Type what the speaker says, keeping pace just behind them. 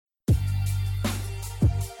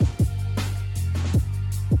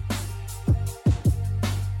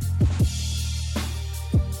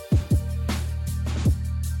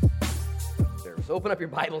Open up your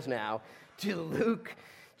Bibles now to Luke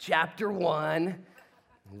chapter 1.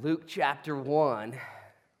 Luke chapter 1. I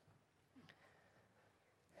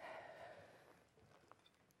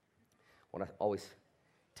want to always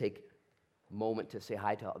take a moment to say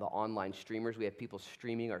hi to the online streamers. We have people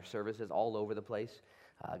streaming our services all over the place.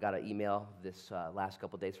 I got an email this last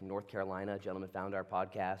couple of days from North Carolina. A gentleman found our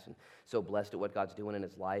podcast and so blessed at what God's doing in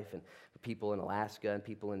his life. And people in Alaska and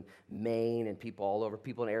people in Maine and people all over,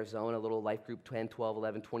 people in Arizona, a little life group, 10, 12,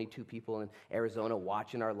 11, 22 people in Arizona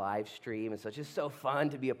watching our live stream. And so it's just so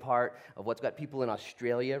fun to be a part of what's got people in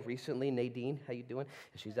Australia recently. Nadine, how you doing?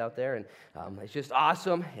 She's out there. And it's just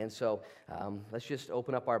awesome. And so let's just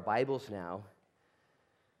open up our Bibles now.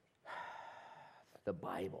 The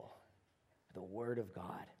Bible. The Word of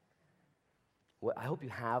God. Well, I hope you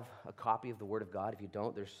have a copy of the Word of God. If you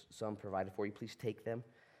don't, there's some provided for you. Please take them.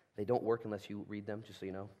 They don't work unless you read them, just so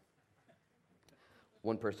you know.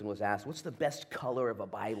 One person was asked, what's the best color of a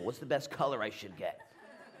Bible? What's the best color I should get?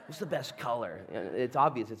 What's the best color? It's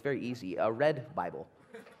obvious. It's very easy. A red Bible.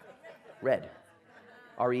 Red.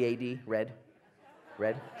 R-E-A-D. Red.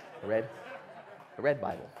 Red. Red. A red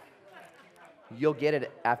Bible. You'll get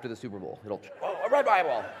it after the Super Bowl. A red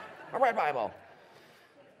Bible. A red Bible.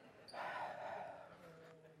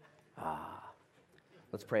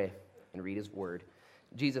 Let's pray and read His Word.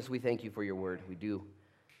 Jesus, we thank you for your Word. We do.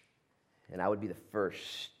 And I would be the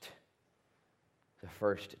first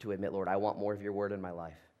to admit, Lord, I want more of your Word in my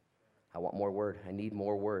life. I want more Word. I need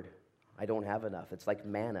more Word. I don't have enough. It's like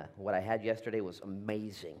manna. What I had yesterday was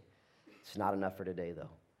amazing. It's not enough for today,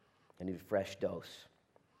 though. I need a fresh dose.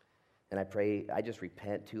 And I pray, I just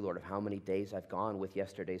repent too, Lord, of how many days I've gone with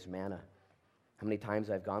yesterday's manna, how many times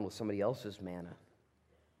I've gone with somebody else's manna.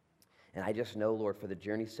 And I just know, Lord, for the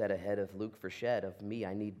journey set ahead of Luke Frechette, of me,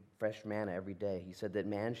 I need fresh manna every day. He said that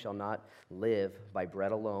man shall not live by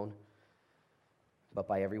bread alone, but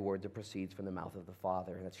by every word that proceeds from the mouth of the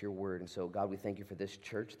Father. And that's your word. And so, God, we thank you for this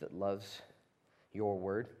church that loves your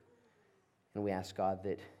word. And we ask, God,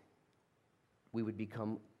 that we would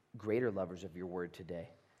become greater lovers of your word today.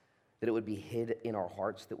 That it would be hid in our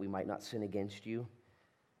hearts that we might not sin against you.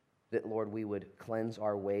 That, Lord, we would cleanse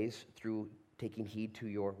our ways through taking heed to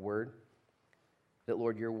your word. That,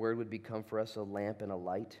 Lord, your word would become for us a lamp and a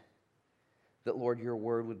light. That, Lord, your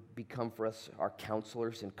word would become for us our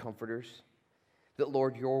counselors and comforters. That,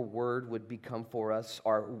 Lord, your word would become for us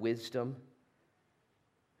our wisdom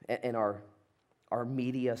and our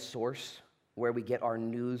media source, where we get our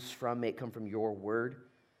news from. May it come from your word.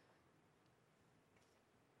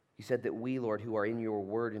 You said that we, Lord, who are in your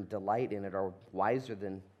word and delight in it, are wiser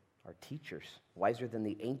than our teachers, wiser than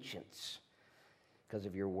the ancients because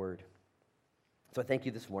of your word. So I thank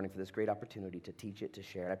you this morning for this great opportunity to teach it, to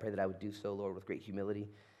share it. I pray that I would do so, Lord, with great humility,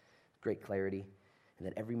 great clarity, and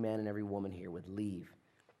that every man and every woman here would leave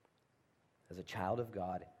as a child of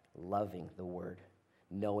God, loving the word,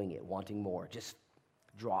 knowing it, wanting more. Just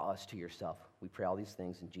draw us to yourself. We pray all these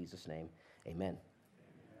things in Jesus' name. Amen.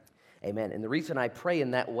 Amen. And the reason I pray in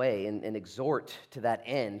that way and exhort to that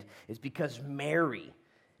end is because Mary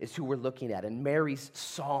is who we're looking at, and Mary's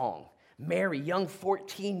song. Mary, young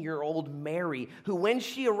 14-year-old Mary, who when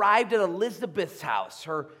she arrived at Elizabeth's house,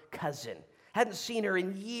 her cousin, hadn't seen her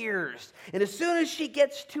in years. And as soon as she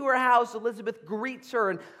gets to her house, Elizabeth greets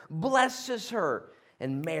her and blesses her.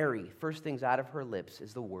 And Mary, first things out of her lips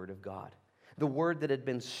is the word of God, the word that had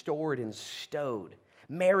been stored and stowed.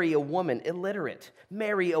 Mary, a woman, illiterate.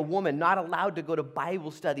 Mary, a woman not allowed to go to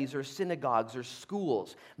Bible studies or synagogues or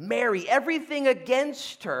schools. Mary, everything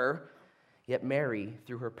against her. Yet Mary,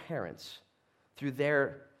 through her parents, through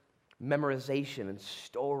their memorization and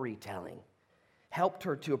storytelling, helped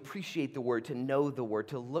her to appreciate the word, to know the word,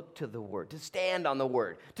 to look to the word, to stand on the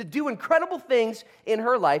word, to do incredible things in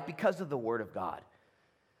her life because of the word of God.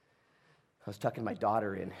 I was tucking my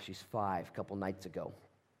daughter in. She's 5, a couple nights ago.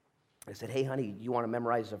 I said, hey, honey, you want to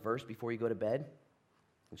memorize a verse before you go to bed?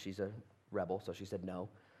 And she's a rebel, so she said no.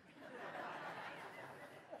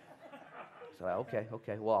 So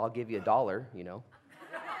okay. Well, I'll give you $1, you know.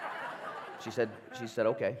 She said,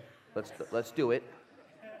 okay, let's do it.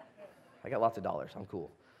 I got lots of dollars. I'm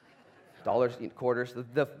cool. Dollars, quarters.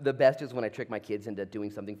 The best is when I trick my kids into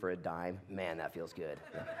doing something for a dime. Man, that feels good.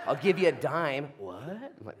 Yeah. I'll give you a dime. What?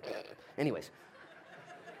 I'm like, anyways.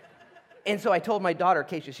 And so I told my daughter,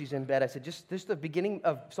 Keisha, she's in bed, I said, just this is the beginning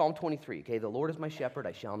of Psalm 23, okay? The Lord is my shepherd,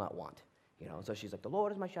 I shall not want. So she's like, the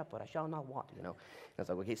Lord is my shepherd, I shall not want, And I was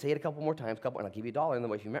like, okay, say it a couple more times, and I'll give you $1. And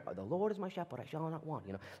then if you remember, the Lord is my shepherd, I shall not want,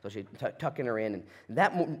 So she tucking her in. And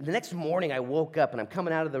the next morning I woke up and I'm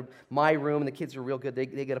coming out of my room, and the kids are real good. They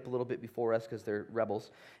get up a little bit before us because they're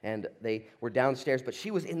rebels. And they were downstairs, but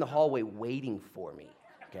she was in the hallway waiting for me,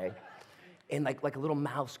 okay? And like a little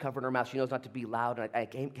mouse covering her mouth. She knows not to be loud. And I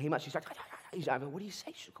came out, she starts, I go, what do you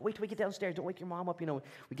say? She goes, wait till we get downstairs. Don't wake your mom up.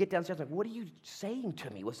 We get downstairs. I'm like, what are you saying to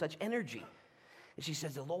me with such energy? And she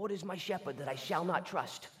says, the Lord is my shepherd that I shall not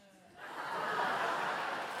trust.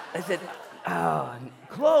 I said,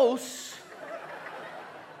 close.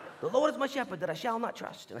 The Lord is my shepherd that I shall not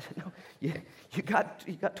trust. And I said, no,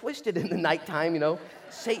 you got twisted in the nighttime,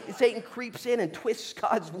 Satan creeps in and twists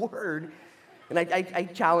God's word. And I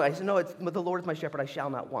challenged, I said, no, it's the Lord is my shepherd, I shall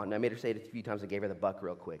not want. And I made her say it a few times. I gave her the buck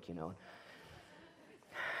real quick,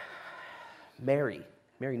 Mary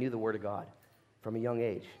knew the word of God from a young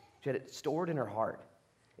age. She had it stored in her heart.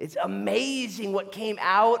 It's amazing what came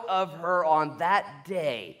out of her on that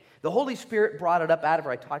day. The Holy Spirit brought it up out of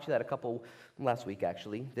her. I taught you that last week,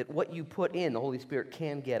 actually, that what you put in, the Holy Spirit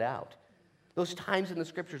can get out. Those times in the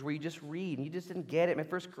Scriptures where you just read and you just didn't get it. Man,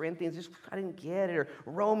 1 Corinthians, I didn't get it. Or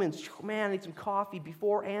Romans, man, I need some coffee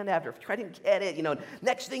before and after. I didn't get it.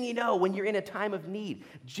 Next thing you know, when you're in a time of need,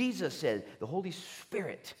 Jesus said, the Holy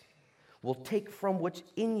Spirit will take from what's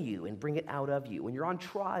in you and bring it out of you. When you're on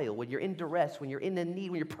trial, when you're in duress, when you're in a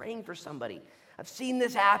need, when you're praying for somebody. I've seen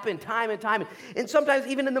this happen time and time. And sometimes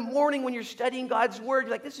even in the morning when you're studying God's word,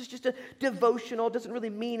 you're like, this is just a devotional. It doesn't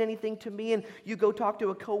really mean anything to me. And you go talk to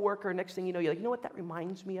a coworker, and next thing you know, you're like, you know what that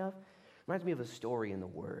reminds me of? It reminds me of a story in the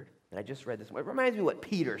word. And I just read this. It reminds me of what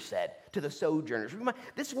Peter said to the sojourners.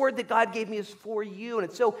 This word that God gave me is for you. And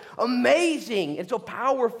it's so amazing and so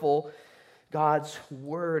powerful, God's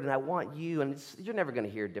word. And I want you, and you're never going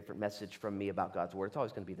to hear a different message from me about God's word. It's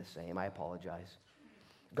always going to be the same. I apologize.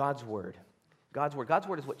 God's word. God's word. God's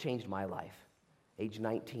word is what changed my life. Age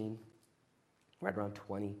 19, right around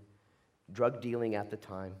 20, drug dealing at the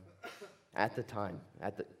time, at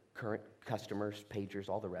the current customers, pagers,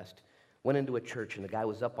 all the rest. Went into a church, and the guy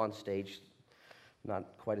was up on stage,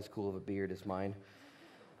 not quite as cool of a beard as mine.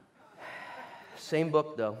 Same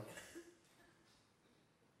book, though.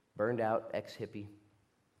 Burned out ex-hippie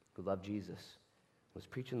who loved Jesus, was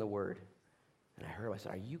preaching the word. And I heard him, I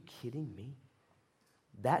said, are you kidding me?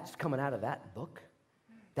 That's coming out of that book.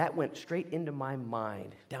 That went straight into my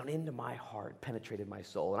mind, down into my heart, penetrated my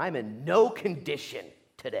soul. And I'm in no condition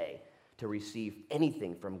today to receive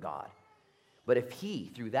anything from God. But if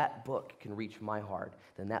he, through that book, can reach my heart,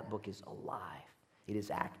 then that book is alive. It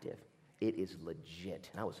is active. It is legit.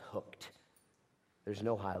 And I was hooked. There's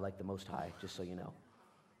no high like the Most High, just so you know.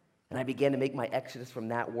 And I began to make my exodus from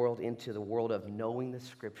that world into the world of knowing the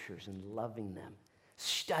Scriptures and loving them,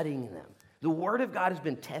 studying them. The Word of God has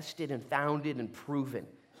been tested and founded and proven.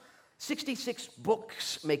 66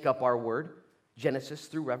 books make up our Word, Genesis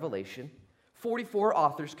through Revelation. 44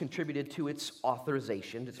 authors contributed to its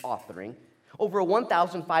authorization, its authoring, over a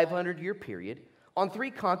 1,500-year period, on 3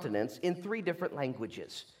 continents, in 3 different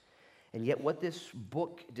languages. And yet what this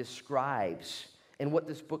book describes and what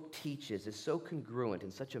this book teaches is so congruent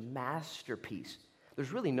and such a masterpiece.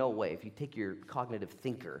 There's really no way, if you take your cognitive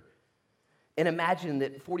thinker and imagine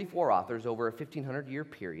that 44 authors over a 1,500-year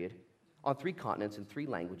period on 3 continents and 3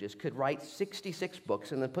 languages could write 66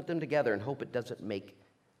 books and then put them together and hope it doesn't make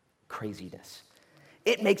craziness.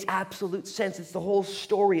 It makes absolute sense. It's the whole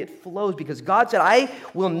story. It flows because God said, I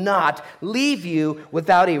will not leave you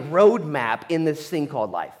without a roadmap in this thing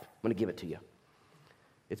called life. I'm going to give it to you.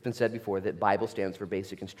 It's been said before that Bible stands for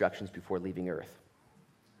basic instructions before leaving earth.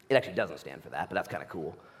 It actually doesn't stand for that, but that's kind of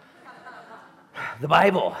cool. The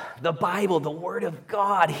Bible, the Word of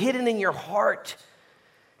God, hidden in your heart.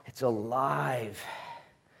 It's alive.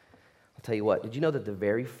 I'll tell you what, did you know that the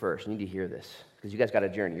very first, you need to hear this, because you guys got a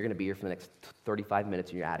journey. You're going to be here for the next 35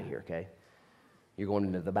 minutes and you're out of here, okay? You're going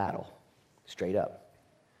into the battle, straight up.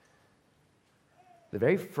 The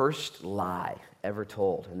very first lie ever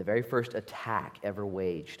told and the very first attack ever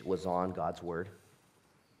waged was on God's Word.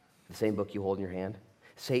 The same book you hold in your hand.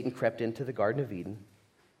 Satan crept into the Garden of Eden,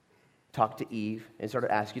 talked to Eve, and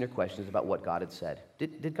started asking her questions about what God had said.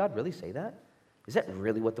 Did God really say that? Is that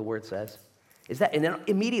really what the Word says? And then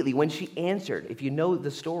immediately when she answered, if you know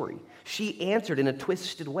the story, she answered in a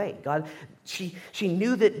twisted way. She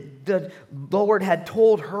knew that the Lord had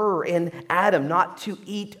told her and Adam not to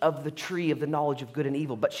eat of the tree of the knowledge of good and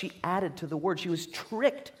evil, but she added to the word. She was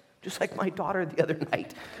tricked, just like my daughter the other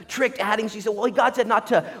night. Tricked, adding, she said, well, God said not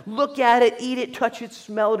to look at it, eat it, touch it,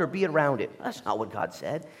 smell it, or be around it. That's not what God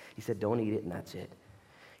said. He said, don't eat it, and that's it.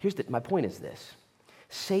 My point is this.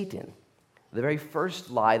 Satan The very first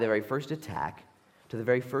lie, the very first attack to the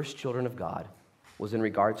very first children of God was in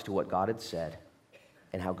regards to what God had said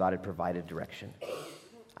and how God had provided direction.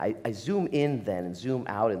 I zoom in then and zoom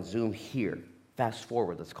out and zoom here. Fast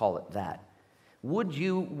forward, let's call it that. Would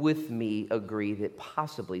you with me agree that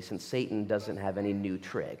possibly, since Satan doesn't have any new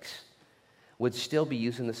tricks, would still be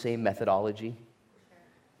using the same methodology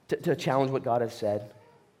to challenge what God has said,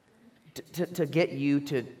 to get you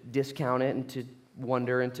to discount it and to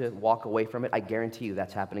wonder and to walk away from it? I guarantee you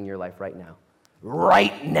that's happening in your life right now.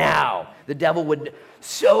 Right now. The devil would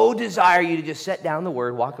so desire you to just set down the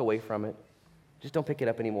word, walk away from it. Just don't pick it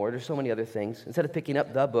up anymore. There's so many other things. Instead of picking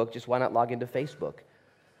up the book, just why not log into Facebook?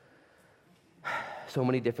 So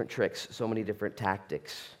many different tricks, so many different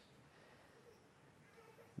tactics.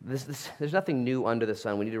 There's nothing new under the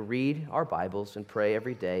sun. We need to read our Bibles and pray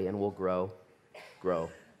every day, and we'll grow,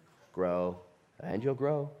 and you'll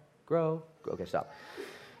grow. Okay, stop.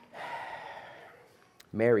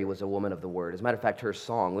 Mary was a woman of the word. As a matter of fact, her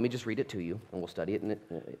song, let me just read it to you, and we'll study it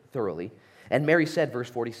thoroughly. And Mary said, verse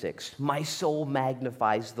 46, "My soul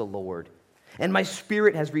magnifies the Lord, and my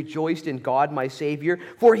spirit has rejoiced in God my Savior,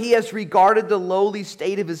 for he has regarded the lowly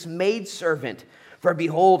state of his maidservant. For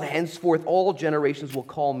behold, henceforth all generations will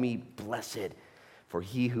call me blessed. For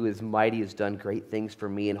he who is mighty has done great things for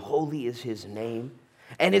me, and holy is his name.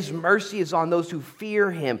 And his mercy is on those who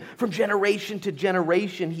fear him. From generation to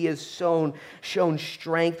generation he has shown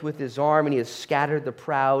strength with his arm, and he has scattered the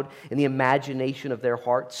proud in the imagination of their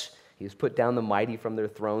hearts. He has put down the mighty from their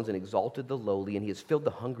thrones and exalted the lowly, and he has filled the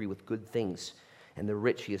hungry with good things, and the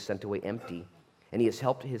rich he has sent away empty. And he has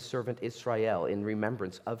helped his servant Israel in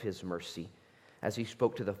remembrance of his mercy, as he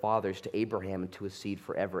spoke to the fathers, to Abraham, and to his seed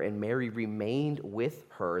forever. And Mary remained with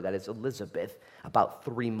her," that is Elizabeth, "about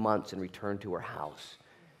 3 months and returned to her house."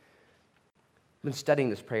 I've been studying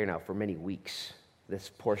this prayer now for many weeks, this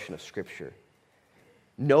portion of Scripture,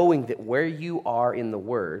 knowing that where you are in the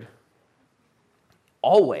Word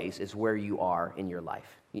always is where you are in your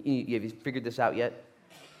life. Have you figured this out yet?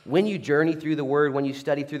 When you journey through the Word, when you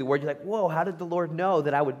study through the Word, you're like, whoa, how did the Lord know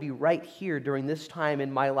that I would be right here during this time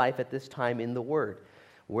in my life at this time in the Word?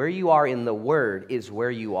 Where you are in the Word is where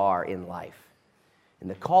you are in life. And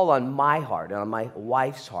the call on my heart, and on my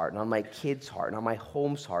wife's heart, and on my kids' heart, and on my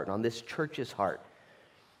home's heart, and on this church's heart,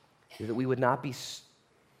 is that we would not be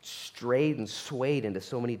strayed and swayed into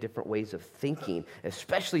so many different ways of thinking,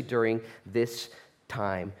 especially during this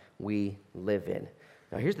time we live in.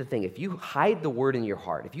 Now, here's the thing. If you hide the word in your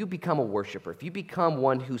heart, if you become a worshiper, if you become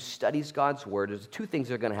one who studies God's word, there's 2 things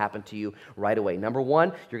that are going to happen to you right away. Number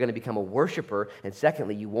 1, you're going to become a worshiper, and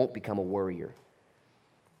secondly, you won't become a worrier.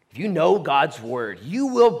 If you know God's word, you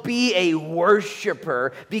will be a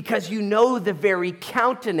worshiper because you know the very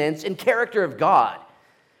countenance and character of God.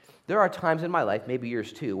 There are times in my life, maybe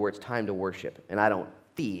yours too, where it's time to worship, and I don't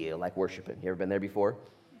feel like worshiping. You ever been there before?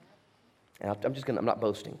 And I'm not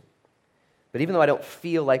boasting. But even though I don't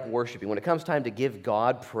feel like worshiping, when it comes time to give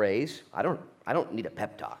God praise, I don't need a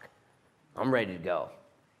pep talk. I'm ready to go.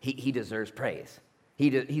 He deserves praise.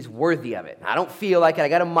 He's worthy of it. I don't feel like it. I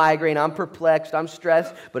got a migraine. I'm perplexed. I'm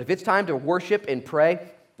stressed. But if it's time to worship and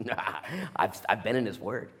pray, I've been in his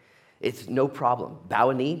word. It's no problem. Bow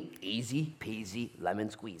a knee, easy peasy, lemon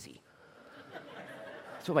squeezy.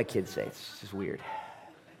 That's what my kids say. It's just weird.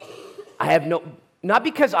 Not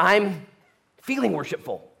because I'm feeling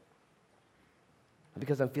worshipful, not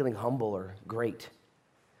because I'm feeling humble or great,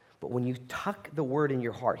 but when you tuck the word in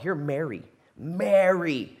your heart. Here, Mary,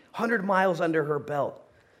 100 miles under her belt,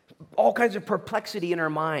 all kinds of perplexity in her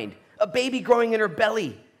mind, a baby growing in her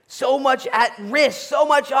belly, so much at risk, so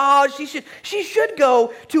much, she should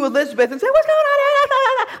go to Elizabeth and say, "What's going on?"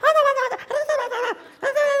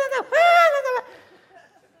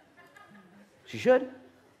 She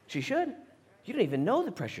should. You don't even know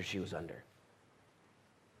the pressure she was under.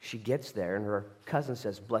 She gets there, and her cousin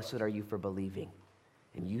says, "Blessed are you for believing,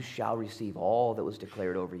 and you shall receive all that was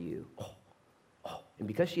declared over you." And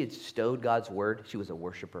because she had stowed God's word, she was a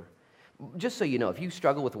worshiper. Just so you know, if you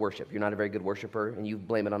struggle with worship, you're not a very good worshiper, and you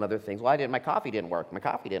blame it on other things. Well, my coffee didn't work. My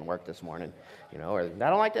coffee didn't work this morning. Or I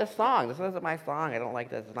don't like this song. This isn't my song. I don't like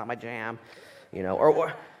this. It's not my jam.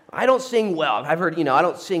 Or I don't sing well. I've heard, I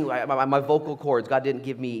don't sing. My vocal cords, God didn't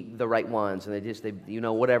give me the right ones, and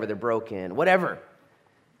whatever, they're broken. Whatever.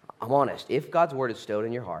 I'm honest. If God's word is stowed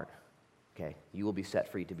in your heart, okay, you will be set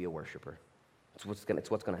free to be a worshiper. It's what's going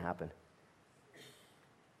to happen.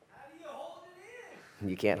 How do you hold it in?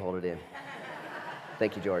 You can't hold it in.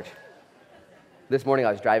 Thank you, George. This morning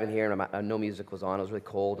I was driving here, and no music was on. It was really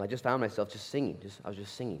cold, and I just found myself just singing. I was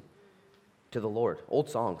just singing to the Lord.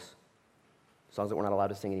 Old songs that we're not allowed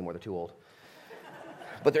to sing anymore. They're too old.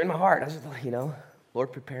 but they're in my heart. I was just,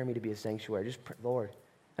 Lord, prepare me to be a sanctuary. Lord.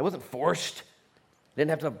 I wasn't forced. I didn't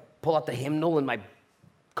have to pull out the hymnal in my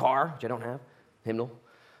car, which I don't have, hymnal.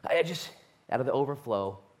 I just, out of the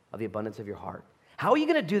overflow of the abundance of your heart. How are you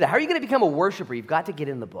going to do that? How are you going to become a worshiper? You've got to get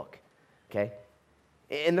in the book, okay?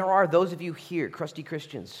 And there are those of you here, crusty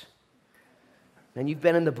Christians, and you've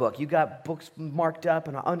been in the book. You've got books marked up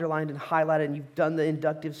and underlined and highlighted, and you've done the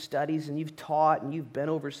inductive studies, and you've taught, and you've been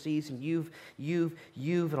overseas, and you've,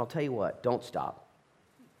 and I'll tell you what, don't stop.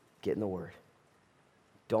 Get in the Word.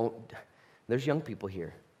 There's young people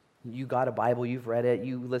here. You got a Bible, you've read it,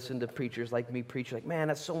 you listen to preachers like me preach, like, man,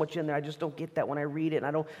 that's so much in there, I just don't get that when I read it, and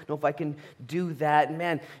I don't know if I can do that, and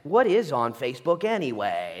man, what is on Facebook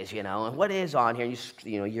anyways, and what is on here,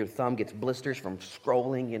 and your thumb gets blisters from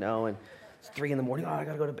scrolling, and it's 3 a.m, oh, I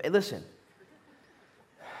gotta go to bed. Listen,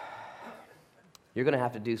 you're gonna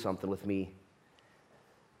have to do something with me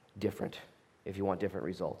different if you want different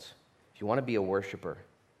results. If you want to be a worshiper,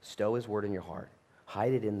 stow His Word in your heart,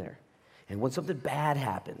 hide it in there. And when something bad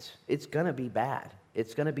happens, it's going to be bad.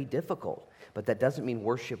 It's going to be difficult. But that doesn't mean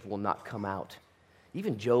worship will not come out.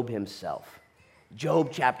 Even Job himself. Job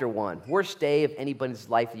chapter 1. Worst day of anybody's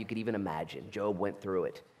life that you could even imagine. Job went through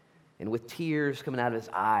it. And with tears coming out of his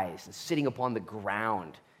eyes and sitting upon the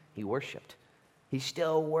ground, he worshiped. He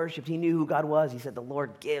still worshiped. He knew who God was. He said, the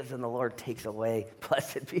Lord gives and the Lord takes away.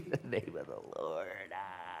 Blessed be the name of the Lord.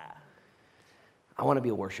 I want to be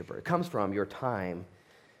a worshiper. It comes from your time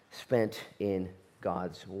spent in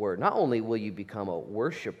God's Word. Not only will you become a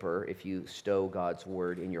worshiper if you stow God's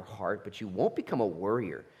Word in your heart, but you won't become a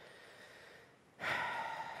worrier.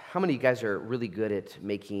 How many of you guys are really good at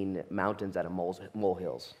making mountains out of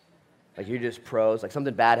molehills? Like you're just pros. Like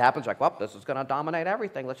something bad happens, like, well, this is going to dominate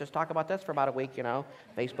everything. Let's just talk about this for about a week,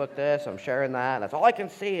 Facebook this, I'm sharing that. That's all I can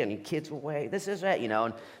see, and your kids will wait. This is it,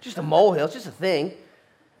 and just a molehill. It's just a thing.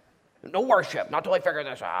 No worship, not till I figure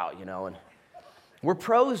this out, and we're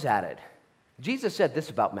pros at it. Jesus said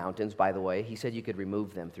this about mountains, by the way. He said you could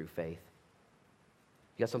remove them through faith.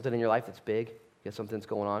 You got something in your life that's big? You got something that's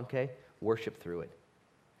going on, okay? Worship through it.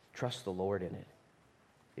 Trust the Lord in it.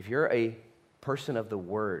 If you're a person of the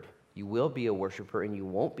Word, you will be a worshiper and you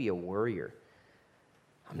won't be a worrier.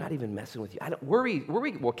 I'm not even messing with you. Worry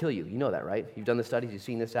will kill you. You know that, right? You've done the studies. You've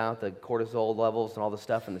seen this out, the cortisol levels and all the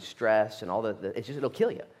stuff and the stress and all it'll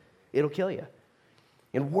kill you. It'll kill you.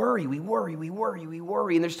 And we worry.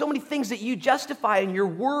 And there's so many things that you justify in your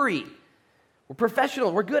worry. We're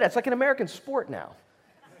professional. We're good at it. It's like an American sport now.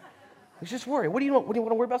 It's just worry. What do you want? Want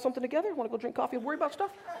to worry about something together? Want to go drink coffee and worry about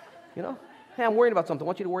stuff? Hey, I'm worrying about something. I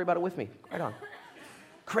want you to worry about it with me. Right on.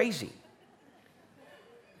 Crazy.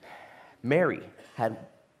 Mary had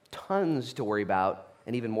tons to worry about,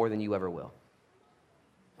 and even more than you ever will.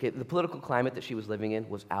 Okay, the political climate that she was living in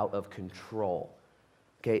was out of control.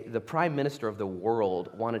 Okay, the prime minister of the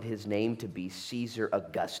world wanted his name to be Caesar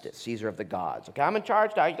Augustus, Caesar of the gods. Okay, I'm in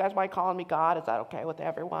charge now. You guys mind calling me God? Is that okay with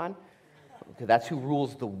everyone? Okay, that's who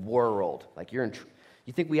rules the world. Like you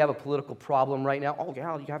think we have a political problem right now? Oh,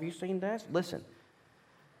 yeah, have you seen this? Listen,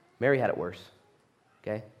 Mary had it worse.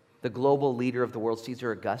 Okay, the global leader of the world,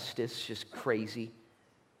 Caesar Augustus, just crazy.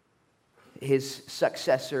 His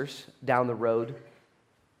successors down the road,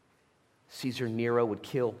 Caesar Nero would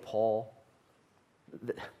kill Paul.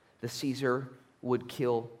 The Caesar would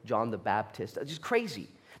kill John the Baptist. Just crazy.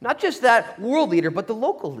 Not just that world leader, but the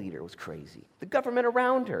local leader was crazy. The government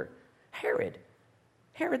around her. Herod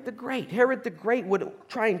the Great. Herod the Great would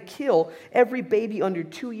try and kill every baby under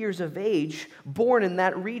 2 years of age born in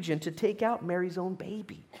that region to take out Mary's own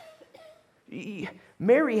baby.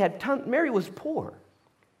 Mary was poor.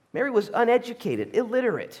 Mary was uneducated,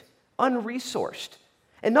 illiterate, unresourced.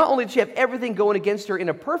 And not only did she have everything going against her in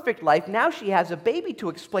a perfect life, now she has a baby to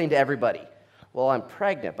explain to everybody. Well, I'm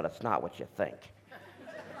pregnant, but it's not what you think.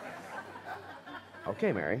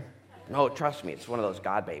 Okay, Mary. No, trust me, it's one of those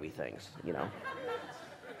God baby things,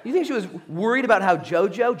 You think she was worried about how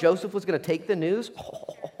Joseph, was going to take the news?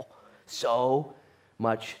 Oh, so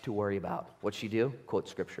much to worry about. What'd she do? Quote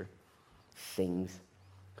scripture. Sings.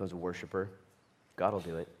 Becomes a worshiper. God will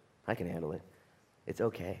do it. I can handle it. It's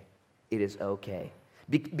okay. It is okay.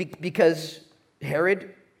 Because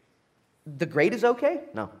Herod the Great is okay?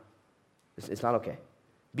 No. It's not okay.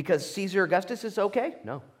 Because Caesar Augustus is okay?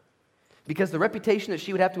 No. Because the reputation that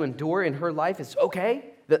she would have to endure in her life is okay?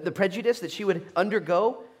 The prejudice that she would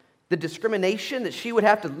undergo? The discrimination that she would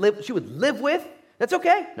have to live with? That's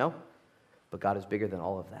okay? No. But God is bigger than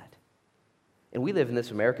all of that. And we live in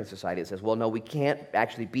this American society that says, well, no, we can't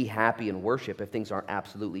actually be happy and worship if things aren't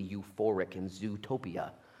absolutely euphoric and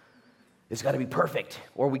zootopia. It's got to be perfect,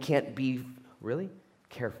 or we can't be, really?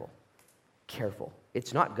 Careful.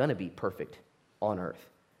 It's not going to be perfect on earth.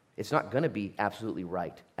 It's not going to be absolutely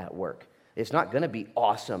right at work. It's not going to be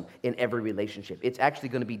awesome in every relationship. It's actually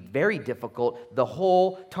going to be very difficult the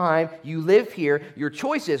whole time you live here. Your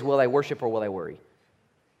choice is, will I worship or will I worry?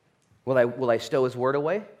 Will I stow his word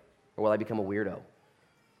away or will I become a weirdo?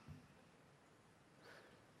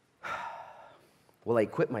 Will I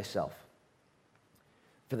equip myself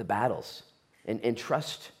for the battles and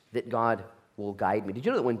trust that God will guide me? Did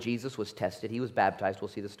you know that when Jesus was tested, he was baptized, we'll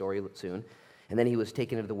see the story soon, and then he was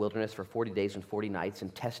taken into the wilderness for 40 days and 40 nights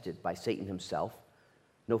and tested by Satan himself.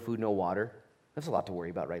 No food, no water. That's a lot to worry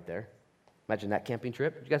about right there. Imagine that camping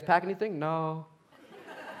trip. Did you guys pack anything? No.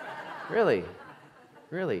 Really?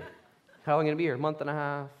 How long are you going to be here? A month and a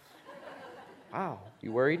half? Wow.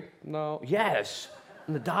 You worried? No. Yes.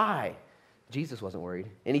 I'm going to die. Jesus wasn't worried.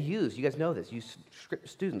 And he you guys know this,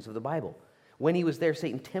 students of the Bible. When he was there,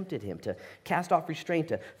 Satan tempted him to cast off restraint,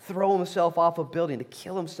 to throw himself off a building, to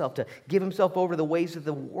kill himself, to give himself over to the ways of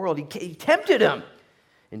the world. He tempted him.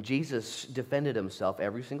 And Jesus defended himself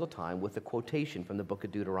every single time with a quotation from the book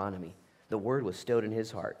of Deuteronomy. The word was stowed in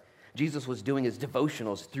his heart. Jesus was doing his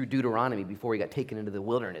devotionals through Deuteronomy before he got taken into the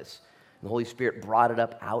wilderness. And the Holy Spirit brought it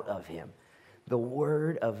up out of him. The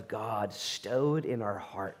word of God stowed in our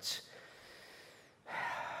hearts.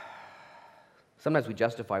 Sometimes we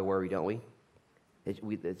justify worry, don't we?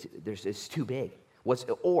 It's too big.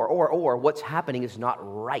 What's happening is not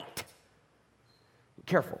right.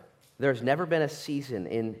 Careful. There's never been a season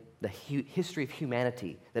in the history of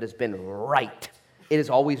humanity that has been right. It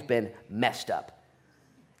has always been messed up.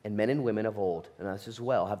 And men and women of old, and us as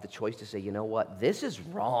well, have the choice to say, you know what, this is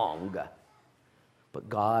wrong. But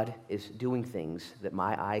God is doing things that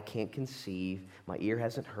my eye can't conceive, my ear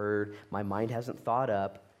hasn't heard, my mind hasn't thought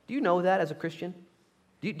up. Do you know that as a Christian?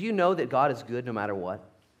 Do you know that God is good no matter what?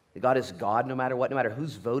 That God is God no matter what, no matter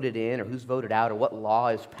who's voted in or who's voted out or what law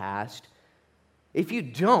is passed? If you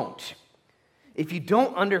don't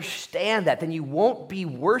understand that, then you won't be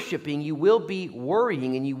worshiping, you will be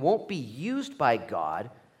worrying, and you won't be used by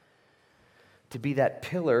God to be that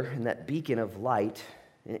pillar and that beacon of light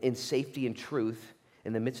in safety and truth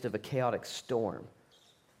in the midst of a chaotic storm.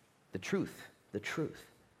 The truth.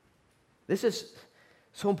 This is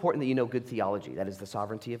so important that you know good theology. That is the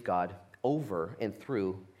sovereignty of God over and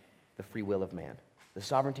through the free will of man. The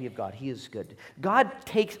sovereignty of God. He is good. God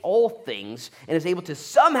takes all things and is able to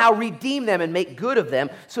somehow redeem them and make good of them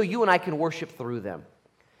so you and I can worship through them.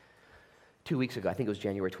 2 weeks ago, I think it was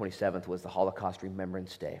January 27th, was the Holocaust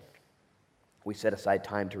Remembrance Day. We set aside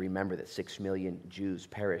time to remember that 6 million Jews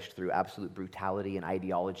perished through absolute brutality and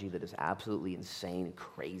ideology that is absolutely insane and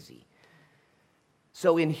crazy.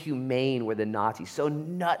 So inhumane were the Nazis, so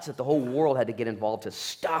nuts that the whole world had to get involved to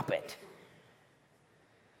stop it.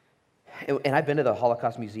 And I've been to the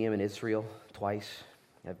Holocaust Museum in Israel twice.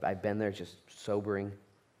 I've been there, it's just sobering.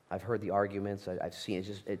 I've heard the arguments, I've seen it,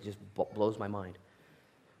 it just blows my mind.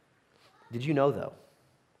 Did you know, though,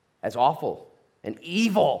 as awful and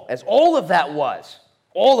evil as all of that was,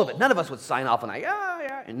 all of it, none of us would sign off on that,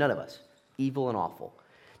 yeah, and none of us, evil and awful.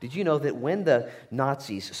 Did you know that when the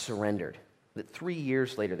Nazis surrendered, that 3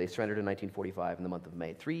 years later, they surrendered in 1945 in the month of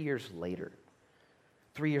May. 3 years later,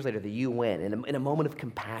 the UN, in a moment of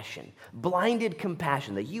compassion, blinded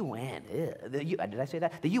compassion, the UN, did I say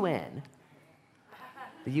that? The UN,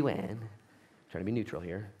 trying to be neutral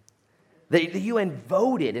here. The UN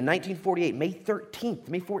voted in 1948, May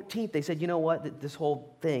 14th, they said, you know what, this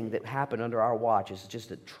whole thing that happened under our watch is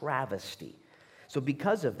just a travesty. So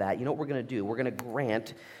because of that, you know what we're going to do? We're going to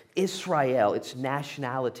grant Israel its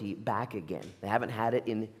nationality back again. They haven't had it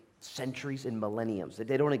in centuries and millenniums.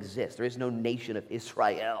 They don't exist. There is no nation of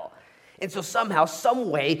Israel. And so somehow,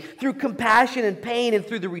 some way, through compassion and pain and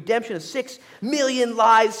through the redemption of 6 million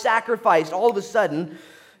lives sacrificed, all of a sudden,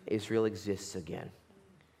 Israel exists again.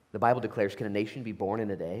 The Bible declares, can a nation be born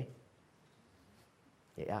in a day?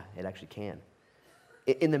 Yeah, it actually can.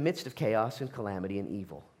 In the midst of chaos and calamity and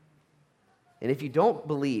evil. And if you don't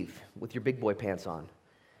believe with your big boy pants on,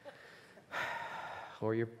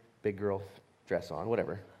 or your big girl dress on,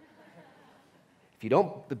 whatever, if you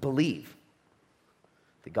don't believe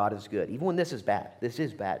that God is good, even when this is bad,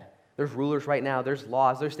 There's rulers right now, there's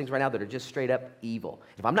laws, there's things right now that are just straight up evil.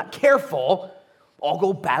 If I'm not careful, I'll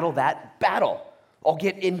go battle that battle. I'll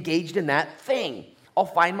get engaged in that thing. I'll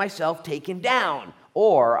find myself taken down.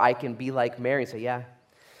 Or I can be like Mary and say, yeah,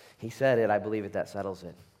 he said it, I believe it, that settles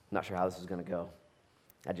it. I'm not sure how this is going to go.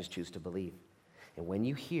 I just choose to believe. And when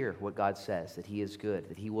you hear what God says, that he is good,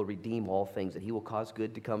 that he will redeem all things, that he will cause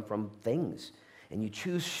good to come from things, and you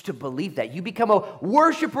choose to believe that, you become a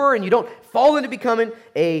worshiper and you don't fall into becoming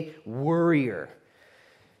a worrier.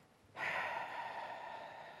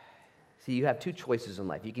 See, you have two choices in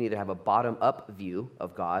life. You can either have a bottom-up view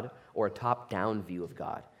of God or a top-down view of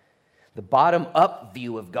God. The bottom-up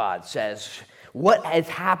view of God says, what is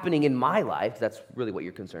happening in my life, that's really what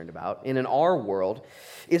you're concerned about, and in our world,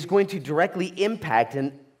 is going to directly impact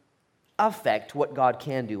and affect what God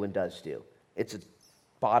can do and does do. It's a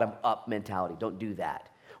bottom-up mentality. Don't do that.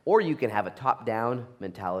 Or you can have a top-down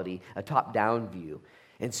mentality, a top-down view,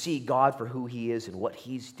 and see God for who he is and what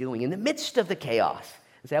he's doing in the midst of the chaos.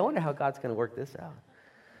 And say, I wonder how God's going to work this out.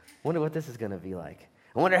 I wonder what this is going to be like.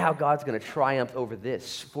 I wonder how God's going to triumph over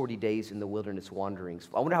this 40 days in the wilderness wanderings.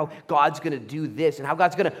 I wonder how God's going to do this and how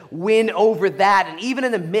God's going to win over that. And even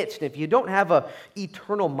in the midst, if you don't have an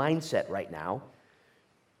eternal mindset right now,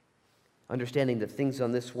 understanding that things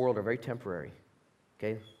on this world are very temporary,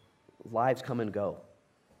 okay? Lives come and go.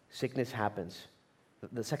 Sickness happens.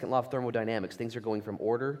 The second law of thermodynamics, things are going from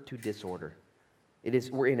order to disorder.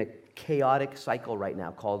 We're in a chaotic cycle right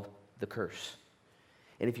now called the curse.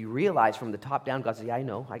 And if you realize from the top down, God says, yeah, I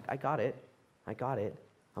know, I got it. I'm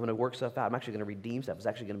going to work stuff out. I'm actually going to redeem stuff. It's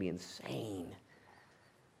actually going to be insane.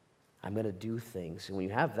 I'm going to do things. And when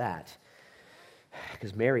you have that,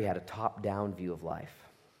 because Mary had a top-down view of life.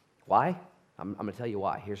 Why? I'm going to tell you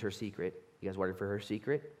why. Here's her secret. You guys ready for her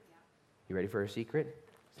secret? Yeah. You ready for her secret?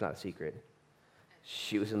 It's not a secret.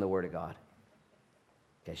 She was in the Word of God.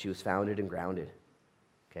 Okay, she was founded and grounded.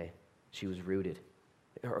 Okay, she was rooted.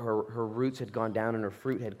 Her roots had gone down and her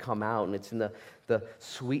fruit had come out, and it's in the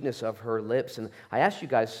sweetness of her lips. And I asked you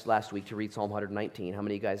guys last week to read Psalm 119. How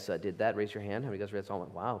many of you guys did that? Raise your hand. How many of you guys read Psalm?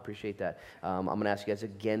 Wow, appreciate that. I'm going to ask you guys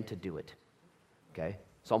again to do it. Okay,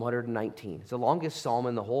 Psalm 119. It's the longest psalm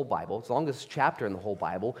in the whole Bible. It's the longest chapter in the whole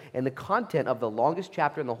Bible, and the content of the longest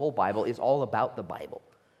chapter in the whole Bible is all about the Bible.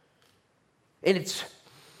 And it's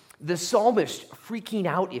the psalmist freaking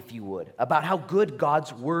out, if you would, about how good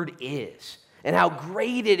God's word is and how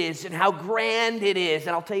great it is and how grand it is.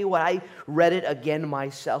 And I'll tell you what, I read it again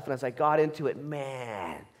myself, and as I got into it,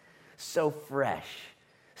 man, so fresh,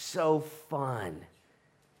 so fun,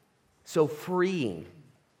 so freeing.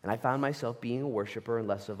 And I found myself being a worshiper and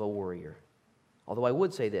less of a worrier. Although I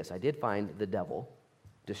would say this, I did find the devil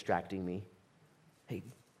distracting me. Hey,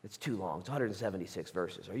 it's too long. It's 176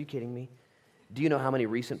 verses. Are you kidding me? Do you know how many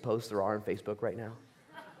recent posts there are on Facebook right now?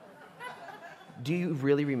 Do you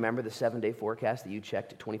really remember the 7-day forecast that you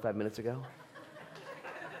checked 25 minutes ago?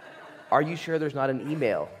 Are you sure there's not an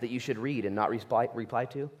email that you should read and not reply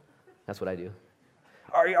to? That's what I do.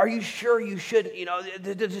 Are you sure you should,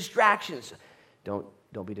 the distractions?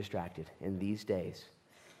 Don't be distracted in these days.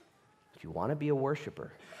 If you want to be a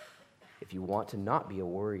worshiper, if you want to not be a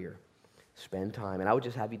worrier, spend time, and I would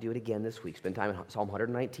just have you do it again this week. Spend time in Psalm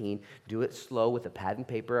 119. Do it slow with a pad and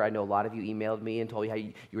paper. I know a lot of you emailed me and told me how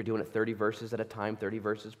you were doing it 30 verses at a time, 30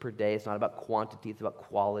 verses per day. It's not about quantity, it's about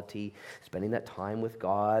quality, spending that time with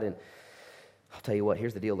God. And I'll tell you what,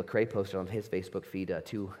 here's the deal. Lecrae posted on his Facebook feed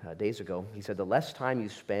 2 days ago. He said, the less time you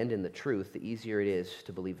spend in the truth, the easier it is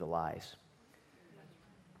to believe the lies.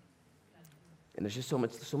 And there's just so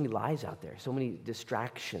many lies out there, so many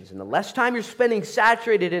distractions. And the less time you're spending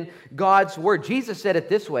saturated in God's word. Jesus said it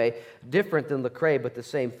this way, different than Lecrae, but the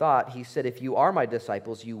same thought. He said, if you are my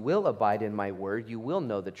disciples, you will abide in my word. You will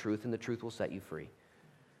know the truth, and the truth will set you free.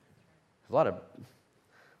 There's a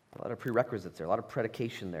lot of prerequisites there, a lot of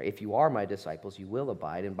predication there. If you are my disciples, you will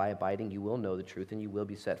abide, and by abiding, you will know the truth, and you will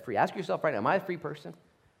be set free. Ask yourself right now, am I a free person?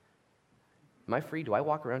 Am I free? Do I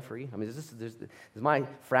walk around free? I mean, does my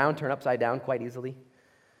frown turn upside down quite easily?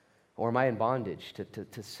 Or am I in bondage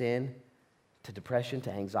to sin, to depression,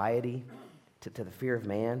 to anxiety, to the fear of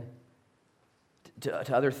man,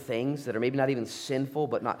 to other things that are maybe not even sinful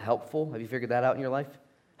but not helpful? Have you figured that out in your life?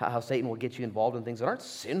 How Satan will get you involved in things that aren't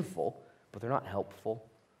sinful, but they're not helpful.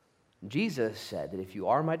 Jesus said that if you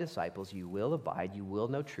are my disciples, you will abide, you will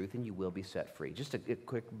know truth, and you will be set free. Just a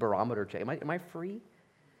quick barometer check. Am I free?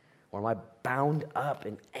 Or am I bound up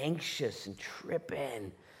and anxious and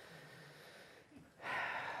tripping?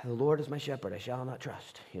 The Lord is my shepherd, I shall not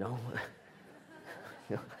trust,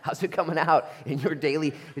 How's it coming out in your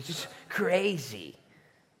daily? It's just crazy.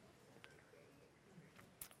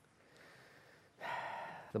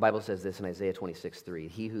 The Bible says this in Isaiah 26:3.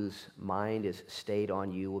 He whose mind is stayed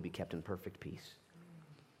on you will be kept in perfect peace.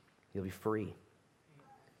 You'll be free.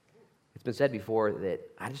 It's been said before that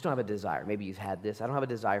I just don't have a desire. Maybe you've had this. I don't have a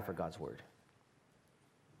desire for God's word.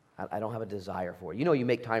 I don't have a desire for it. You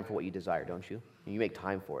make time for what you desire, don't you? You make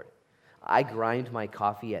time for it. I grind my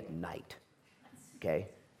coffee at night, okay?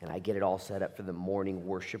 And I get it all set up for the morning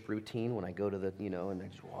worship routine when I go to the, and I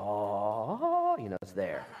just, it's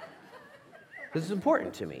there. This is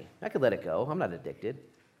important to me. I could let it go. I'm not addicted.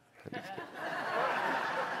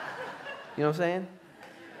 You know what I'm saying?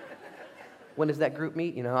 When does that group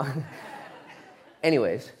meet,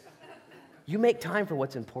 Anyways, you make time for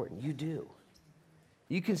what's important. You do.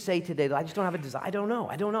 You can say today, I just don't have a desire. I don't know.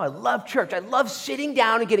 I love church. I love sitting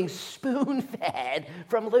down and getting spoon-fed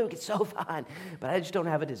from Luke. It's so fun. But I just don't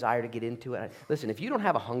have a desire to get into it. Listen, if you don't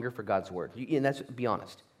have a hunger for God's word, and that's, be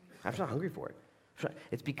honest, I'm just not hungry for it.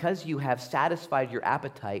 It's because you have satisfied your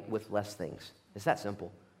appetite with less things. It's that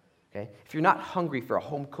simple. Okay? If you're not hungry for a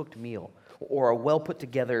home-cooked meal or a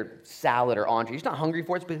well-put-together salad or entree, you're just not hungry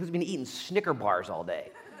for it, it's because you've been eating Snicker bars all day.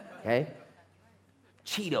 Okay?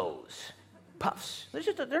 Cheetos. Puffs.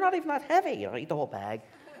 They're not even that heavy. You don't eat the whole bag.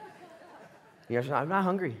 I'm not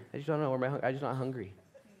hungry. I just don't know where I'm just not hungry.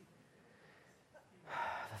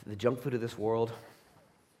 The junk food of this world.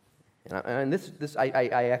 And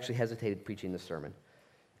I actually hesitated preaching this sermon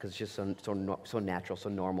because it's just so natural, so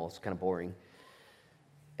normal. It's kind of boring.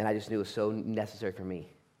 And I just knew it was so necessary for me.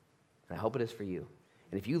 And I hope it is for you.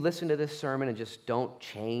 And if you listen to this sermon and just don't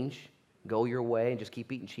change, go your way and just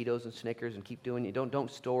keep eating Cheetos and Snickers and keep doing it.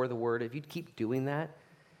 Don't store the word. If you keep doing that,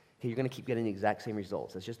 you're going to keep getting the exact same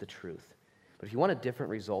results. That's just the truth. But if you want a different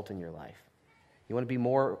result in your life, you want to be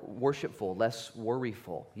more worshipful, less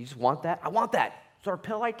worryful. You just want that? I want that. Sort of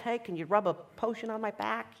pill I take, and you rub a potion on my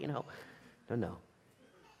back, No.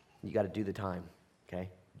 You got to do the time, okay?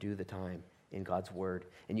 Do the time in God's word.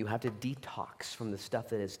 And you have to detox from the stuff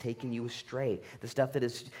that has taken you astray, the stuff that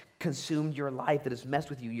has consumed your life, that has messed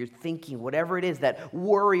with you, your thinking, whatever it is, that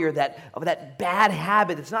worry or that bad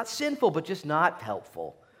habit that's not sinful but just not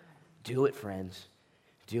helpful. Do it, friends.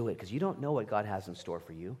 Do it, because you don't know what God has in store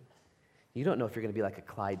for you. You don't know if you're going to be like a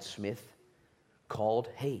Clyde Smith called,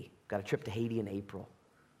 hey, got a trip to Haiti in April.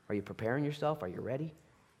 Are you preparing yourself? Are you ready?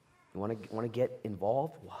 You want to get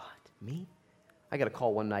involved? What? Me? I got a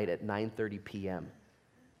call one night at 9:30 p.m.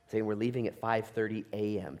 saying we're leaving at 5:30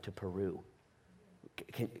 a.m. to Peru.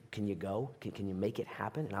 Can you go? Can you make it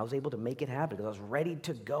happen? And I was able to make it happen because I was ready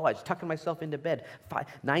to go. I was tucking myself into bed.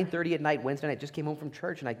 9:30 at night, Wednesday night, I just came home from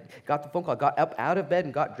church, and I got the phone call. I got up out of bed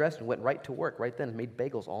and got dressed and went right to work right then and made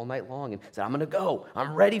bagels all night long and said, I'm going to go.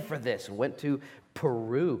 I'm ready for this, and went to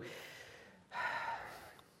Peru.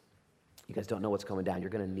 You guys don't know what's coming down. You're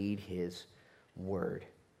going to need his word.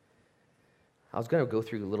 I was going to go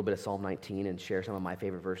through a little bit of Psalm 19 and share some of my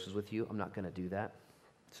favorite verses with you. I'm not going to do that.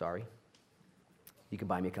 Sorry. You can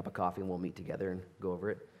buy me a cup of coffee and we'll meet together and go over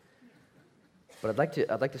it. But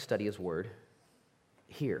I'd like to study his word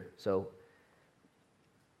here. So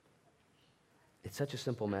it's such a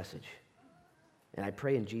simple message. And I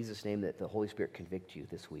pray in Jesus' name that the Holy Spirit convict you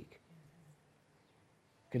this week.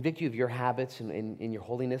 Convict you of your habits and in your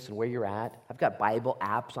holiness and where you're at. I've got Bible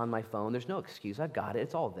apps on my phone. There's no excuse. I've got it.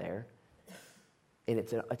 It's all there. And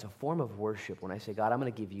it's a form of worship when I say, God, I'm going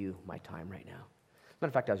to give you my time right now. As a matter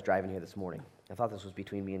of fact, I was driving here this morning. I thought this was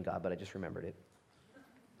between me and God, but I just remembered it.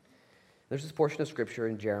 There's this portion of Scripture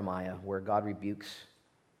in Jeremiah where God rebukes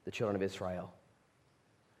the children of Israel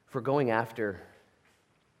for going after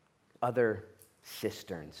other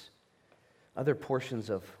cisterns, other portions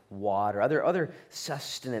of water, other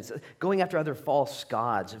sustenance, going after other false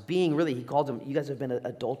gods, of being really, he called them, you guys have been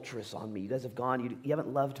adulterous on me. You guys have gone, you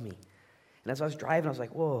haven't loved me. And as I was driving, I was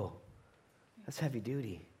like, whoa, that's heavy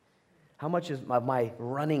duty. How much is my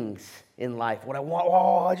runnings in life, what I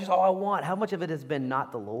want, just all I want, how much of it has been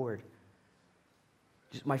not the Lord?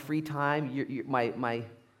 Just my free time, my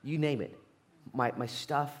you name it, my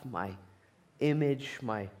stuff, my image,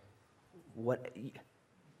 my what.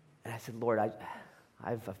 And I said, Lord,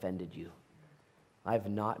 I've offended you. I've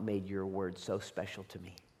not made your word so special to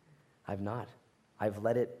me. I've not. I've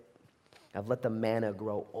let the manna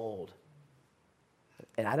grow old.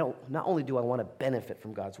 And not only do I want to benefit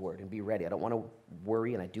from God's word and be ready, I don't want to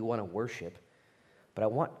worry, and I do want to worship, but I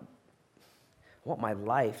want my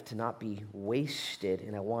life to not be wasted,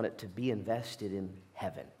 and I want it to be invested in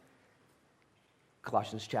heaven.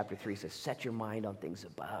 Colossians chapter 3 says, set your mind on things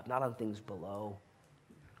above, not on things below.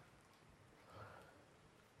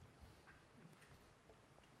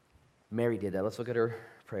 Mary did that. Let's look at her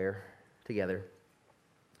prayer together.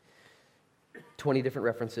 20 different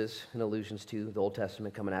references and allusions to the Old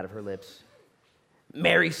Testament coming out of her lips.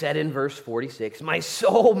 Mary said in verse 46, my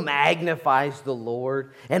soul magnifies the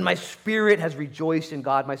Lord, and my spirit has rejoiced in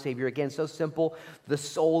God my Savior. Again, so simple. The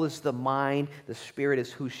soul is the mind. The spirit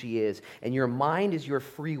is who she is. And your mind is your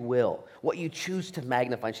free will, what you choose to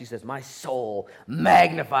magnify. And she says, my soul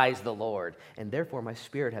magnifies the Lord, and therefore my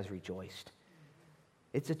spirit has rejoiced.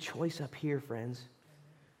 It's a choice up here, friends,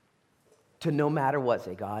 to no matter what,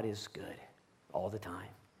 say, God is good all the time.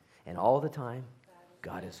 And all the time,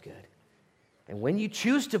 God is good. And when you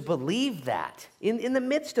choose to believe that, in the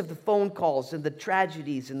midst of the phone calls and the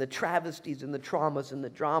tragedies and the travesties and the traumas and the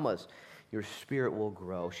dramas, your spirit will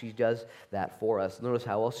grow. She does that for us. Notice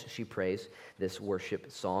how else she prays this worship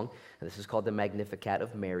song. And this is called the Magnificat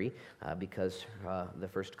of Mary because the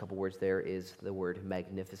first couple words there is the word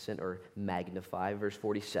magnificent or magnify, verse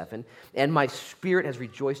 47. And my spirit has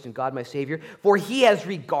rejoiced in God my Savior, for he has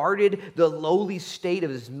regarded the lowly state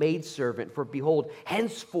of his maidservant. For behold,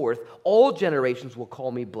 henceforth all generations will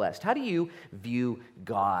call me blessed. How do you view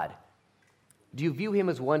God? Do you view him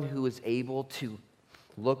as one who is able to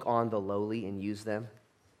look on the lowly and use them?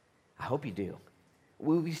 I hope you do.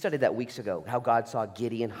 We studied that weeks ago, how God saw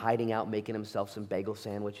Gideon hiding out, making himself some bagel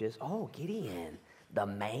sandwiches. Oh, Gideon, the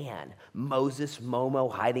man. Moses,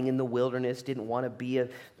 Momo, hiding in the wilderness, didn't want to be a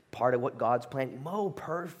part of what God's plan. Mo,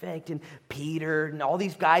 perfect, and Peter, and all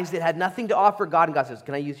these guys that had nothing to offer God, and God says,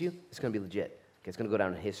 can I use you? It's going to be legit. Okay, it's going to go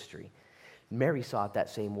down in history. Mary saw it that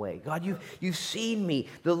same way. God, you've seen me,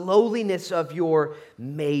 the lowliness of your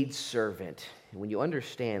maidservant. And when you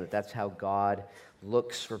understand that that's how God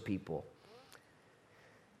looks for people,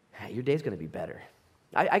 your day's going to be better.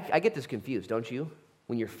 I get this confused, don't you?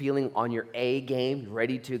 When you're feeling on your A game,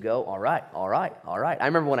 ready to go, all right. I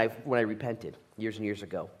remember when I repented years and years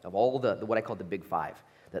ago of all the what I called the big five,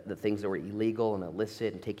 the things that were illegal and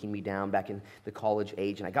illicit and taking me down back in the college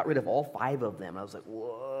age, and I got rid of all 5 of them. I was like,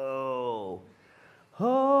 whoa,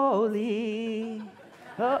 holy,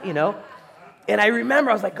 And I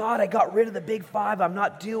remember, I was like, God, I got rid of the big 5. I'm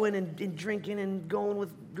not doing and drinking and going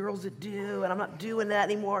with girls that do, and I'm not doing that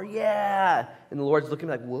anymore. Yeah. And the Lord's looking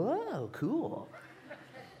like, whoa, cool.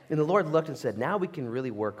 And the Lord looked and said, now we can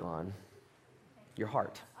really work on your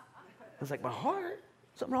heart. I was like, my heart?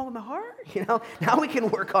 Something wrong with my heart? Now we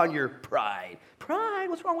can work on your pride. Pride?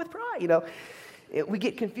 What's wrong with pride? We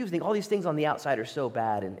get confused. Think all these things on the outside are so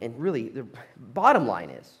bad. And really, the bottom line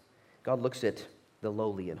is, God looks at the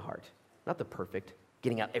lowly in heart. Not the perfect,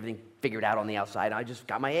 getting everything figured out on the outside. I just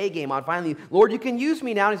got my A game on finally. Lord, you can use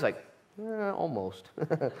me now. And he's like, almost.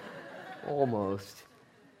 Almost.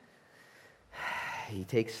 He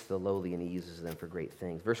takes the lowly and he uses them for great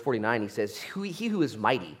things. Verse 49, he says, he who is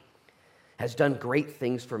mighty has done great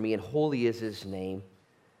things for me, and holy is his name.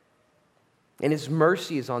 And his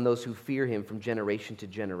mercy is on those who fear him from generation to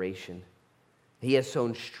generation. He has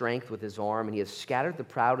sown strength with his arm, and he has scattered the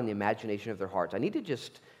proud in the imagination of their hearts. I need to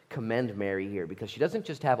just commend Mary here because she doesn't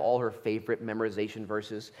just have all her favorite memorization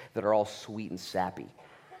verses that are all sweet and sappy.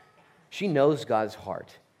 She knows God's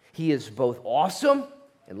heart. He is both awesome,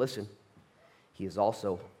 and listen, he is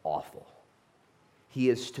also awful. He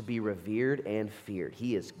is to be revered and feared.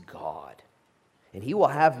 He is God. And he will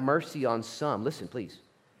have mercy on some, listen please,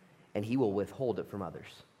 and he will withhold it from others.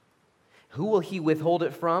 Who will he withhold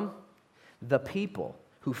it from? The people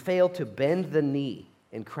who fail to bend the knee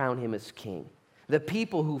and crown him as king. The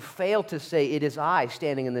people who fail to say, it is I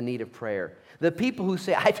standing in the need of prayer. The people who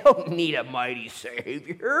say, I don't need a mighty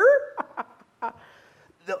Savior.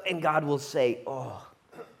 And God will say,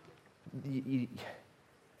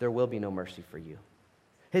 there will be no mercy for you.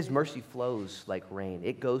 His mercy flows like rain.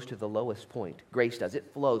 It goes to the lowest point. Grace does.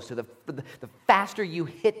 It flows to the faster you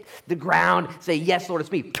hit the ground, say, yes, Lord,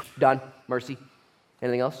 it's me. Done. Mercy.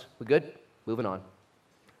 Anything else? We good? Moving on.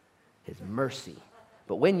 His mercy.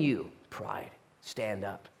 But when you, pride, stand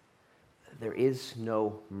up, there is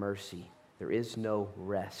no mercy. There is no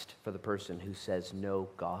rest for the person who says, no,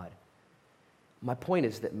 God. My point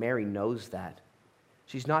is that Mary knows that.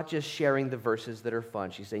 She's not just sharing the verses that are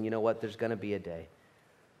fun. She's saying, you know what, there's going to be a day.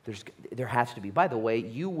 There has to be. By the way,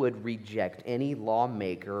 you would reject any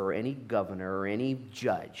lawmaker or any governor or any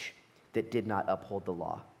judge that did not uphold the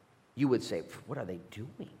law. You would say, what are they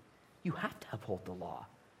doing? You have to uphold the law.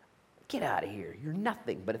 Get out of here. You're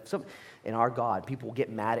nothing. But in our God, people get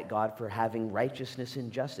mad at God for having righteousness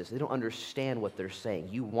and justice. They don't understand what they're saying.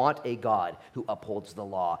 You want a God who upholds the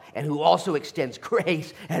law and who also extends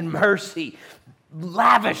grace and mercy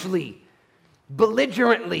lavishly,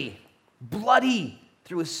 belligerently, bloody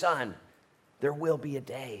through his son. There will be a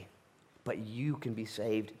day, but you can be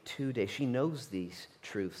saved today. She knows these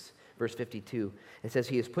truths. Verse 52, it says,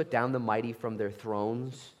 he has put down the mighty from their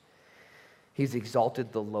thrones. He's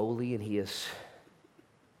exalted the lowly, and he has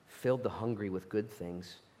filled the hungry with good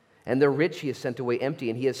things. And the rich he has sent away empty,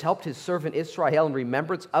 and he has helped his servant Israel in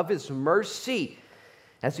remembrance of his mercy,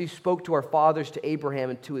 as he spoke to our fathers, to Abraham,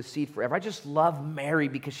 and to his seed forever. I just love Mary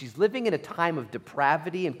because she's living in a time of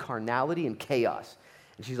depravity and carnality and chaos.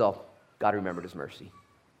 And she's all, God remembered his mercy.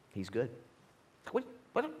 He's good. We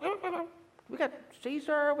got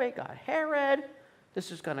Caesar, we got Herod.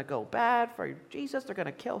 This is going to go bad for Jesus. They're going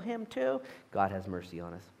to kill him too. God has mercy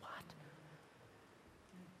on us. What?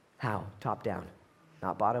 How? Top down,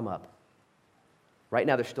 not bottom up. Right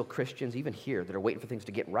now, there's still Christians, even here, that are waiting for things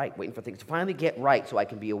to get right, waiting for things to finally get right so I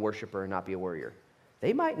can be a worshiper and not be a warrior.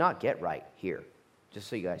 They might not get right here, just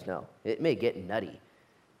so you guys know. It may get nutty.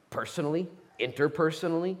 Personally,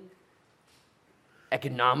 interpersonally,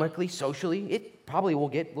 economically, socially, it probably will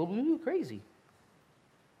get a little crazy.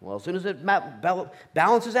 Well, as soon as it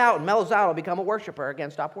balances out and mellows out, I'll become a worshiper.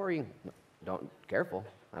 Again, stop worrying. Careful.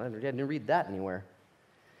 I didn't read that anywhere.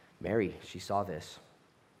 Mary, she saw this.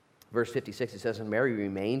 Verse 56, it says, and Mary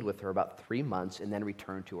remained with her about 3 months and then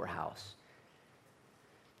returned to her house.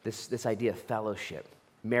 This idea of fellowship.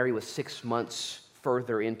 Mary was 6 months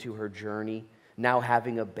further into her journey, now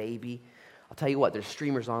having a baby. I'll tell you what, there's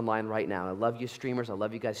streamers online right now. I love you streamers. I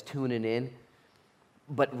love you guys tuning in.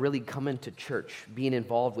 But really coming to church, being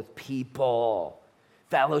involved with people,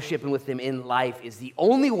 fellowshipping with them in life is the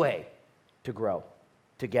only way to grow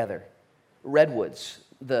together. Redwoods,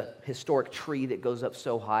 the historic tree that goes up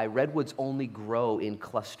so high, redwoods only grow in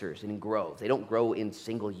clusters and in groves. They don't grow in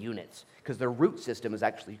single units because their root system is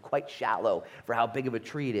actually quite shallow for how big of a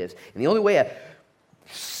tree it is. And the only way a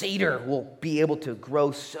cedar will be able to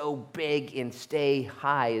grow so big and stay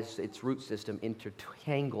high is its root system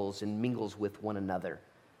intertangles and mingles with one another.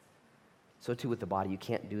 So too with the body. You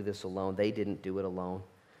can't do this alone. They didn't do it alone.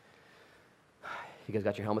 You guys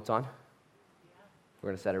got your helmets on? We're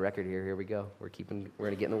going to set a record here. Here we go. We're going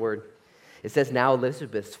to get in the Word. It says, now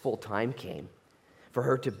Elizabeth's full time came for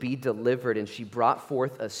her to be delivered, and she brought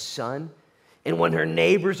forth a son. And when her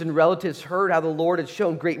neighbors and relatives heard how the Lord had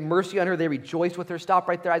shown great mercy on her, they rejoiced with her. Stop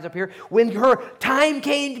right there, eyes up here. When her time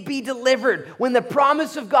came to be delivered, when the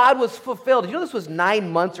promise of God was fulfilled. You know this was 9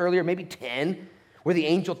 months earlier, maybe 10, where the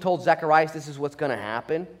angel told Zacharias this is what's going to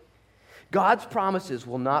happen. God's promises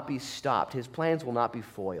will not be stopped. His plans will not be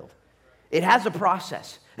foiled. It has a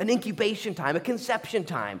process, an incubation time, a conception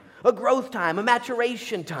time, a growth time, a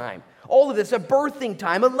maturation time. All of this, a birthing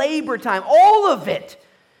time, a labor time, all of it.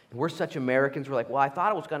 And we're such Americans, we're like, well, I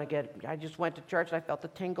thought I was going to I just went to church and I felt the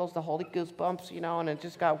tingles, the holy goosebumps, and it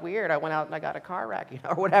just got weird. I went out and I got a car wreck,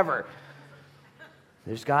 or whatever.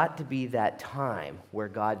 There's got to be that time where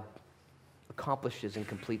God accomplishes and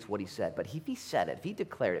completes what he said. But if he said it, if he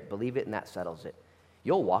declared it, believe it and that settles it.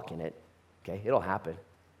 You'll walk in it, okay? It'll happen.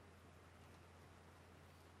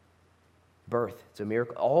 Birth, it's a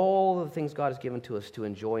miracle. All the things God has given to us to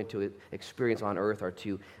enjoy and to experience on earth are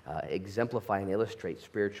to exemplify and illustrate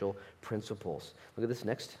spiritual principles. Look at this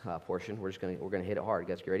next portion. We're going to hit it hard.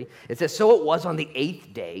 You guys get ready? It says, so it was on the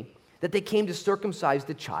 8th day that they came to circumcise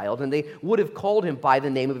the child, and they would have called him by the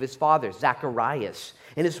name of his father, Zacharias.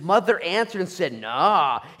 And his mother answered and said,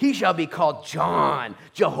 nah, he shall be called John.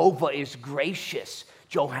 Jehovah is gracious.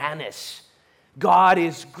 Johannes. God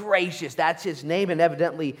is gracious. That's his name. And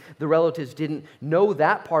evidently, the relatives didn't know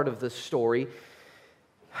that part of the story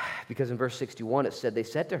because in verse 61, it said, they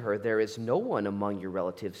said to her, there is no one among your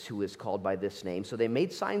relatives who is called by this name. So they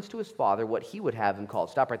made signs to his father what he would have him called.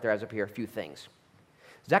 Stop right there, as up here, a few things.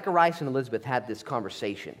 Zacharias and Elizabeth had this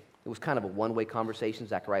conversation. It was kind of a one-way conversation.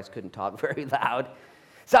 Zacharias couldn't talk very loud.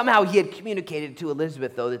 Somehow he had communicated to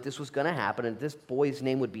Elizabeth, though, that this was going to happen and this boy's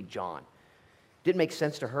name would be John. Didn't make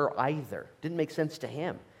sense to her either. Didn't make sense to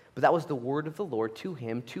him. But that was the word of the Lord to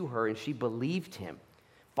him, to her, and she believed him,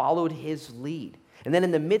 followed his lead. And then in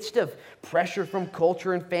the midst of pressure from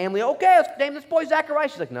culture and family, okay, let's name this boy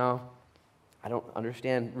Zacharias. She's like, no, I don't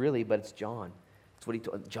understand really, but it's John. That's what he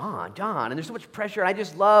told. John. And there's so much pressure. And I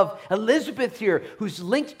just love Elizabeth here, who's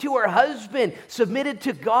linked to her husband, submitted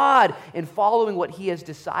to God, and following what he has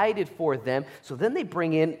decided for them. So then they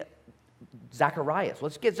bring in Zacharias.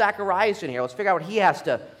 Let's get Zacharias in here. Let's figure out what he has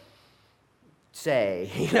to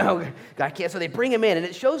say. God can't. So they bring him in, and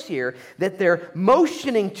it shows here that they're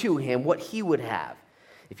motioning to him what he would have.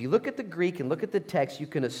 If you look at the Greek and look at the text, you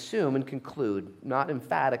can assume and conclude, not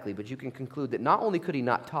emphatically, but you can conclude that not only could he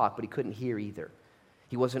not talk, but he couldn't hear either.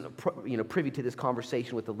 He wasn't privy to this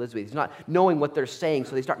conversation with Elizabeth. He's not knowing what they're saying,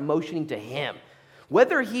 so they start motioning to him.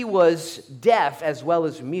 Whether he was deaf as well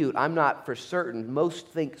as mute, I'm not for certain. Most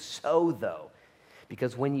think so, though.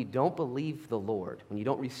 Because when you don't believe the Lord, when you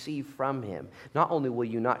don't receive from him, not only will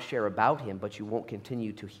you not share about him, but you won't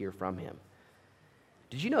continue to hear from him.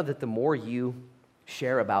 Did you know that the more you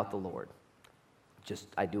share about the Lord,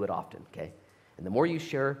 I do it often, okay? And the more you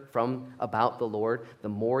share about the Lord, the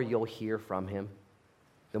more you'll hear from him,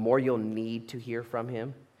 the more you'll need to hear from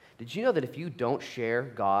him. Did you know that if you don't share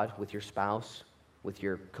God with your spouse, with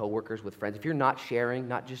your coworkers, with friends, if you're not sharing,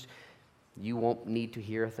 you won't need to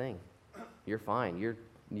hear a thing. You're fine.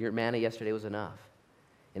 Your manna yesterday was enough.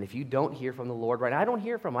 And if you don't hear from the Lord right now, I don't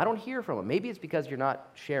hear from him. Maybe it's because you're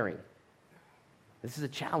not sharing. This is a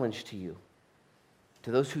challenge to you,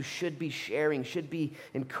 to those who should be sharing, should be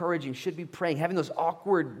encouraging, should be praying, having those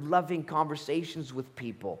awkward, loving conversations with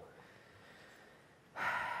people.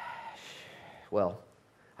 Well,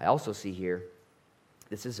 I also see here,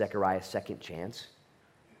 this is Zechariah's second chance.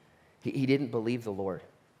 He didn't believe the Lord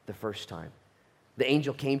the first time. The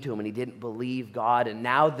angel came to him and he didn't believe God, and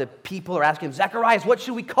now the people are asking him, Zacharias, what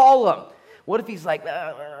should we call him? What if he's like,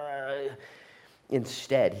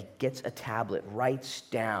 Instead, he gets a tablet, writes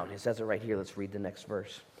down. It says it right here. Let's read the next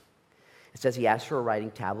verse. It says he asked for a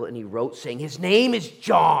writing tablet, and he wrote saying, his name is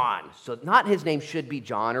John. So not his name should be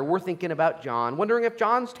John, or we're thinking about John, wondering if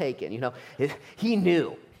John's taken. He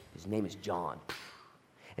knew his name is John.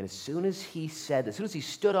 And as soon as he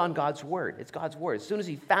stood on God's word, it's God's word, as soon as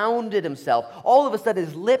he founded himself, all of a sudden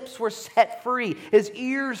his lips were set free, his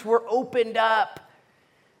ears were opened up.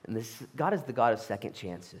 And God is the God of second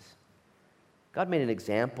chances. God made an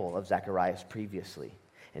example of Zacharias previously,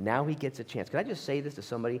 and now he gets a chance. Can I just say this to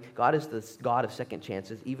somebody? God is the God of second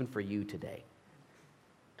chances, even for you today.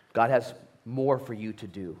 God has more for you to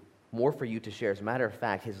do, more for you to share. As a matter of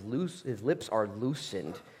fact, his lips are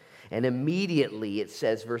loosened, and immediately, it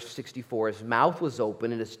says, verse 64, his mouth was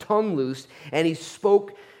open and his tongue loosed, and he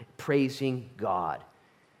spoke praising God.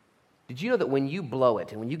 Did you know that when you blow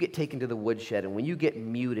it, and when you get taken to the woodshed, and when you get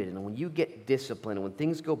muted, and when you get disciplined, and when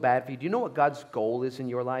things go bad for you, do you know what God's goal is in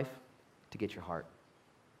your life? To get your heart.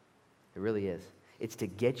 It really is. It's to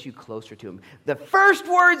get you closer to him. The first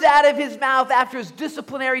words out of his mouth after his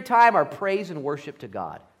disciplinary time are praise and worship to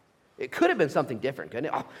God. It could have been something different,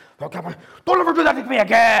 couldn't it? Oh, come on, don't ever do that to me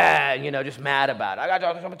again. Just mad about it. I'm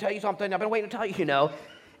going to tell you something. I've been waiting to tell you,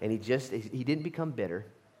 And he didn't become bitter.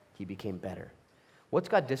 He became better. What's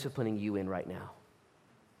God disciplining you in right now?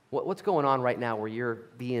 What's going on right now where you're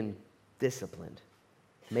being disciplined?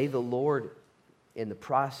 May the Lord, in the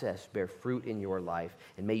process, bear fruit in your life,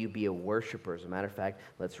 and may you be a worshiper. As a matter of fact,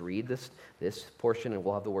 let's read this portion, and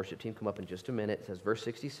we'll have the worship team come up in just a minute. It says, verse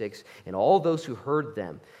 66, and all those who heard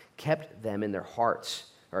them kept them in their hearts.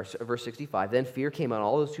 Or verse 65, then fear came on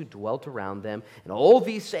all those who dwelt around them, and all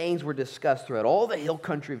these sayings were discussed throughout all the hill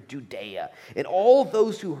country of Judea. And all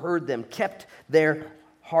those who heard them kept them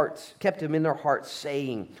in their hearts,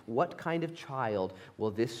 saying, what kind of child will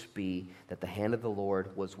this be that the hand of the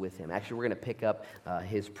Lord was with him? Actually, we're going to pick up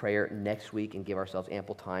his prayer next week and give ourselves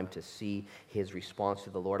ample time to see his response to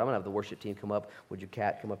the Lord. I'm going to have the worship team come up. Would you,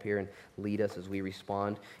 Kat, come up here and lead us as we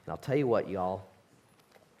respond? And I'll tell you what, y'all.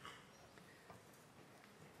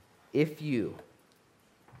 If you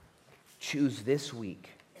choose this week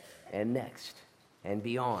and next and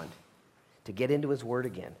beyond to get into his word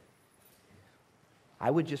again, I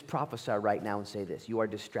would just prophesy right now and say this: you are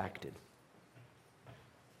distracted.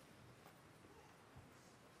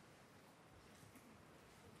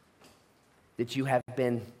 That you have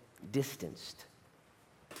been distanced.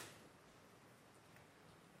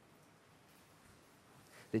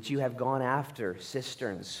 That you have gone after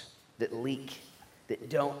cisterns that leak, that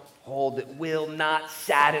don't hold, that will not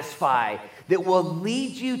satisfy, that will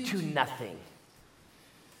lead you to nothing.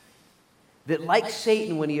 That, like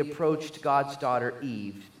Satan when he approached God's daughter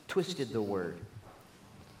Eve, twisted the word.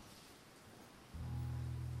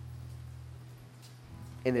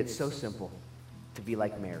 And it's so simple to be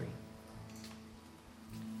like Mary.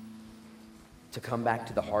 To come back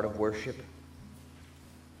to the heart of worship.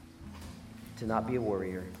 To not be a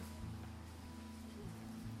worrier.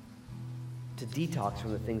 To detox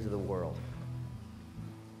from the things of the world.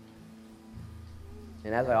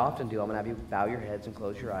 And as I often do, I'm going to have you bow your heads and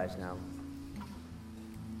close your eyes now.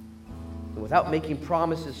 And without making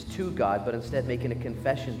promises to God, but instead making a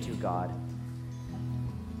confession to God.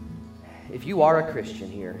 If you are a Christian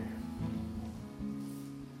here,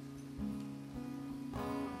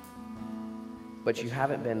 but you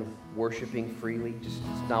haven't been worshiping freely, just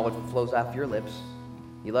it's not what flows off your lips.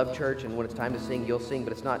 You love church, and when it's time to sing, you'll sing,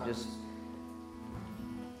 but it's not just...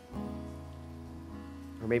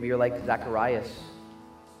 Or maybe you're like Zacharias,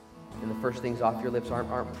 and the first things off your lips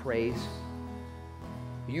aren't praise.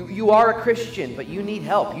 You are a Christian, but you need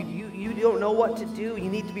help. You don't know what to do. You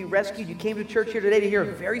need to be rescued. You came to church here today to hear a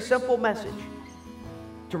very simple message.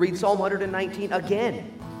 To read Psalm 119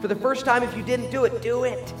 again. For the first time, if you didn't do it, do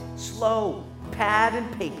it. Slow. Pad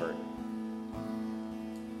and paper.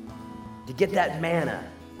 To get that manna.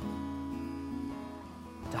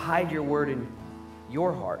 To hide your word in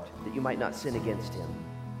your heart that you might not sin against him.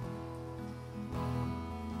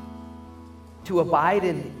 To abide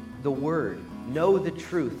in the word, know the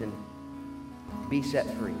truth, and be set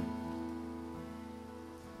free.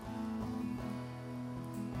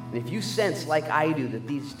 And if you sense, like I do, that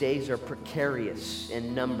these days are precarious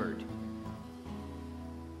and numbered,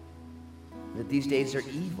 that these days are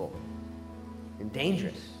evil and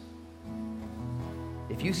dangerous.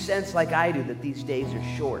 If you sense like I do that these days are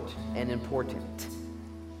short and important,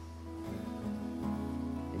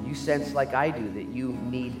 and you sense like I do that you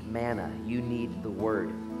need manna, you need the word,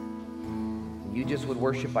 and you just would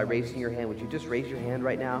worship by raising your hand, would you just raise your hand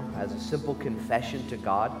right now as a simple confession to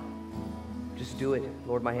God? Just do it.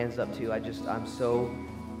 Lord, my hand's up too. I'm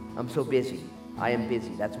so busy. I am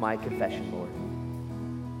busy. That's my confession, Lord.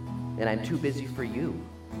 And I'm too busy for you.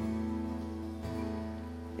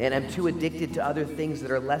 And I'm too addicted to other things that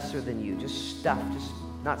are lesser than you. Just stuff, just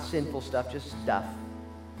not sinful stuff, just stuff.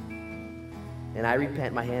 And I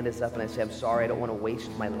repent, my hand is up, and I say, I'm sorry, I don't want to waste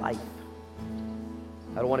my life.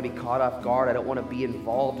 I don't want to be caught off guard. I don't want to be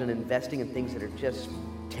involved in investing in things that are just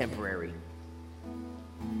temporary.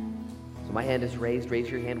 So my hand is raised. Raise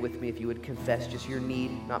your hand with me if you would confess just your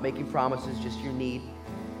need, not making promises, just your need.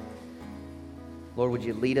 Lord, would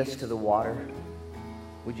you lead us to the water?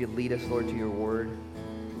 Would you lead us, Lord, to your word?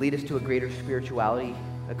 Lead us to a greater spirituality,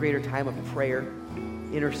 a greater time of prayer,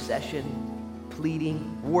 intercession,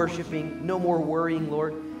 pleading, worshiping, no more worrying,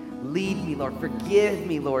 Lord. Lead me, Lord. Forgive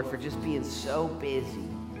me, Lord, for just being so busy.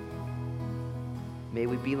 May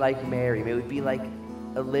we be like Mary. May we be like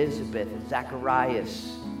Elizabeth and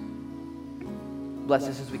Zacharias. Bless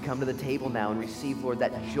us as we come to the table now and receive, Lord,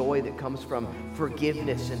 that joy that comes from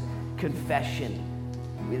forgiveness and confession.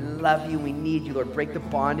 We love you. We need you, Lord. Break the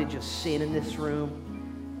bondage of sin in this room.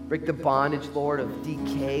 Break the bondage, Lord, of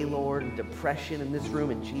decay, Lord, and depression in this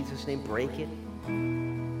room. In Jesus' name, break it.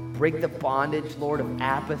 Break the bondage, Lord, of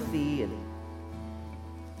apathy and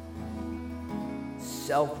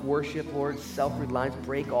self-worship, Lord, self-reliance.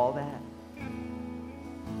 Break all that.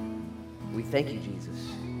 We thank you, Jesus.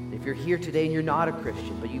 If you're here today and you're not a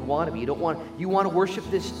Christian, but you want to be, you want to worship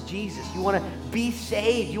this Jesus, you want to be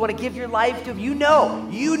saved, you want to give your life to him, you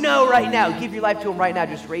know right now, give your life to him right now.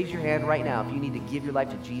 Just raise your hand right now if you need to give your life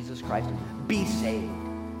to Jesus Christ and be saved.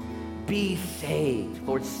 Be saved.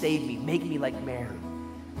 Lord, save me. Make me like Mary.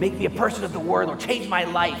 Make me a person of the word. Lord, change my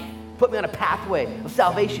life. Put me on a pathway of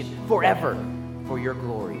salvation forever for your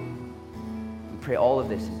glory. We pray all of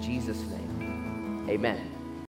this in Jesus' name. Amen.